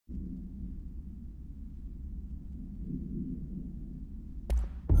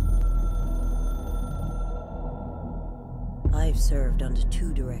I've served under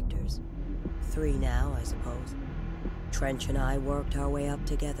 2 directors. 3 now, I suppose. Trench and I worked our way up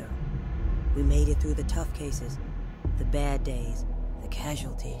together. We made it through the tough cases, the bad days, the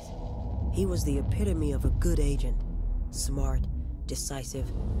casualties. He was the epitome of a good agent. Smart,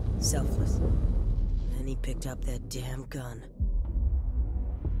 decisive, selfless. And he picked up that damn gun.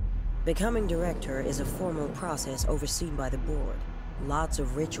 Becoming director is a formal process overseen by the board. Lots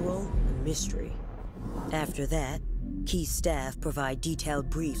of ritual and mystery. After that, key staff provide detailed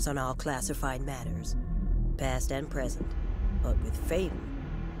briefs on all classified matters, past and present. But with Faden,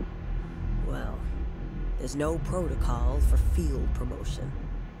 well, there's no protocol for field promotion.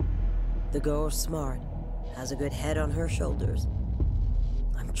 The girl's smart, has a good head on her shoulders.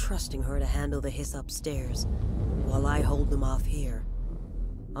 I'm trusting her to handle the hiss upstairs, while I hold them off here.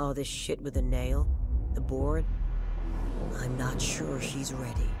 All this shit with the nail, the board, I'm not sure she's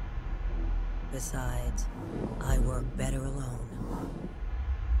ready. Besides, I work better alone.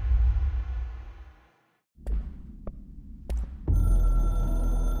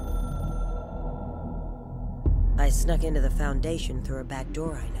 I snuck into the Foundation through a back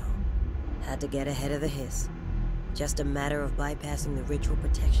door I know. Had to get ahead of the hiss. Just a matter of bypassing the ritual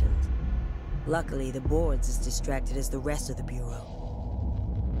protections. Luckily, the board's as distracted as the rest of the Bureau.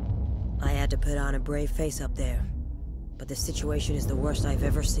 I had to put on a brave face up there, but the situation is the worst I've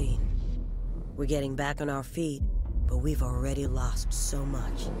ever seen. We're getting back on our feet, but we've already lost so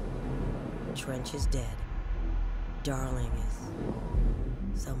much. Trench is dead. Darling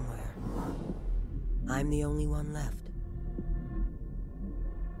is somewhere. I'm the only one left.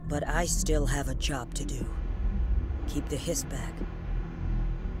 But I still have a job to do. Keep the hiss back.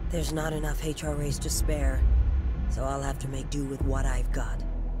 There's not enough HRAs to spare, so I'll have to make do with what I've got.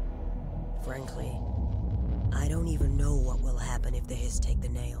 Frankly, I don't even know what will happen if the hiss take the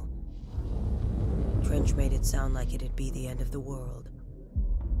nail. Trench made it sound like it'd be the end of the world.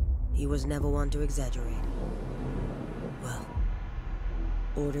 He was never one to exaggerate. Well,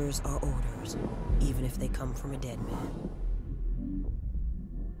 orders are orders, even if they come from a dead man.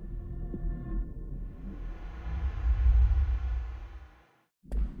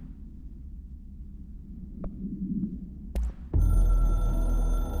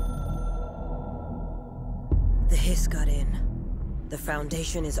 The hiss got in. The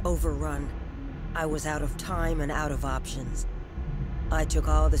Foundation is overrun. I was out of time and out of options. I took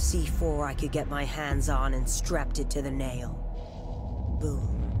all the C4 I could get my hands on and strapped it to the nail.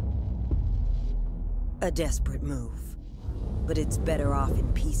 Boom. A desperate move. But it's better off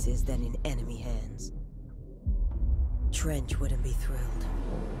in pieces than in enemy hands. Trench wouldn't be thrilled.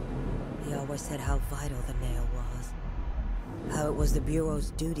 He always said how vital the nail was. How it was the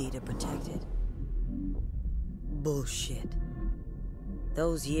Bureau's duty to protect it. Bullshit.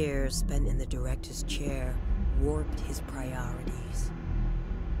 Those years spent in the director's chair warped his priorities.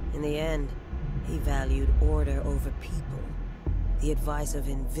 In the end, he valued order over people, the advice of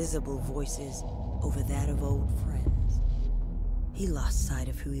invisible voices over that of old friends. He lost sight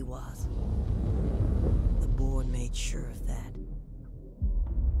of who he was. The board made sure of that.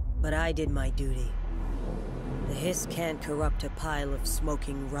 But I did my duty. The hiss can't corrupt a pile of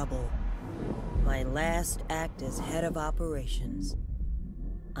smoking rubble. My last act as head of operations.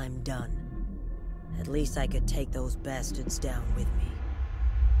 I'm done. At least I could take those bastards down with me.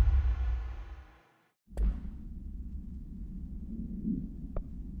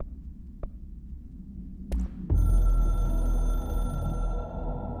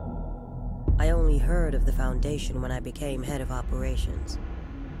 I only heard of the Foundation when I became head of operations.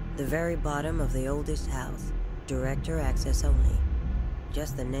 The very bottom of the oldest house, director access only.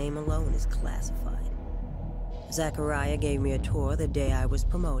 Just the name alone is classified. Zachariah gave me a tour the day I was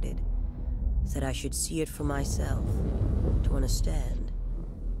promoted. Said I should see it for myself, to understand.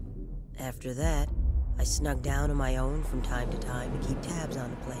 After that, I snuck down on my own from time to time to keep tabs on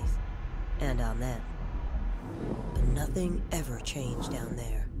the place, and on them. But nothing ever changed down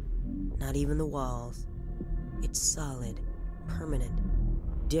there. Not even the walls. It's solid, permanent,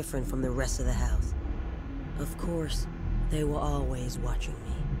 different from the rest of the house. Of course, they were always watching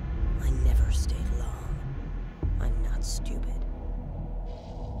me. I never stayed long. I'm not stupid.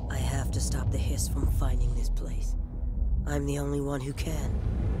 I have to stop the hiss from finding this place. I'm the only one who can.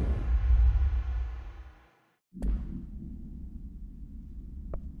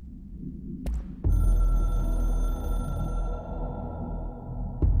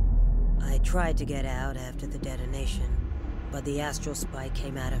 I tried to get out after the detonation, but the astral spike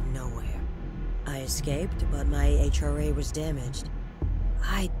came out of nowhere. I escaped, but my HRA was damaged.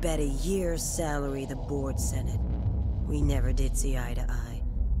 I'd bet a year's salary the board sent it. We never did see eye to eye.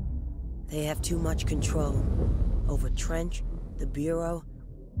 They have too much control over Trench The Bureau,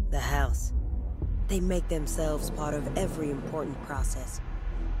 the House, they make themselves part of every important process.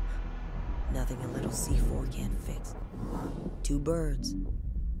 Nothing a little C4 can't fix. 2 birds,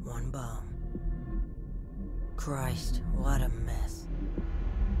 1 bomb. Christ, what a mess.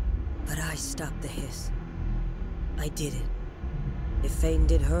 But I stopped the hiss. I did it. If Faden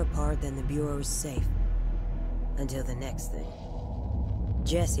did her part, then the Bureau is safe. Until the next thing.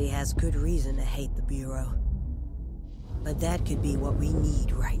 Jesse has good reason to hate the Bureau. But that could be what we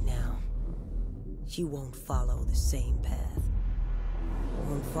need right now. She won't follow the same path.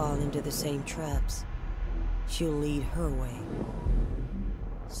 Won't fall into the same traps. She'll lead her way.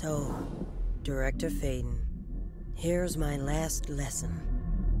 So, Director Faden, here's my last lesson.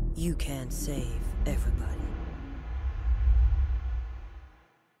 You can't save everybody.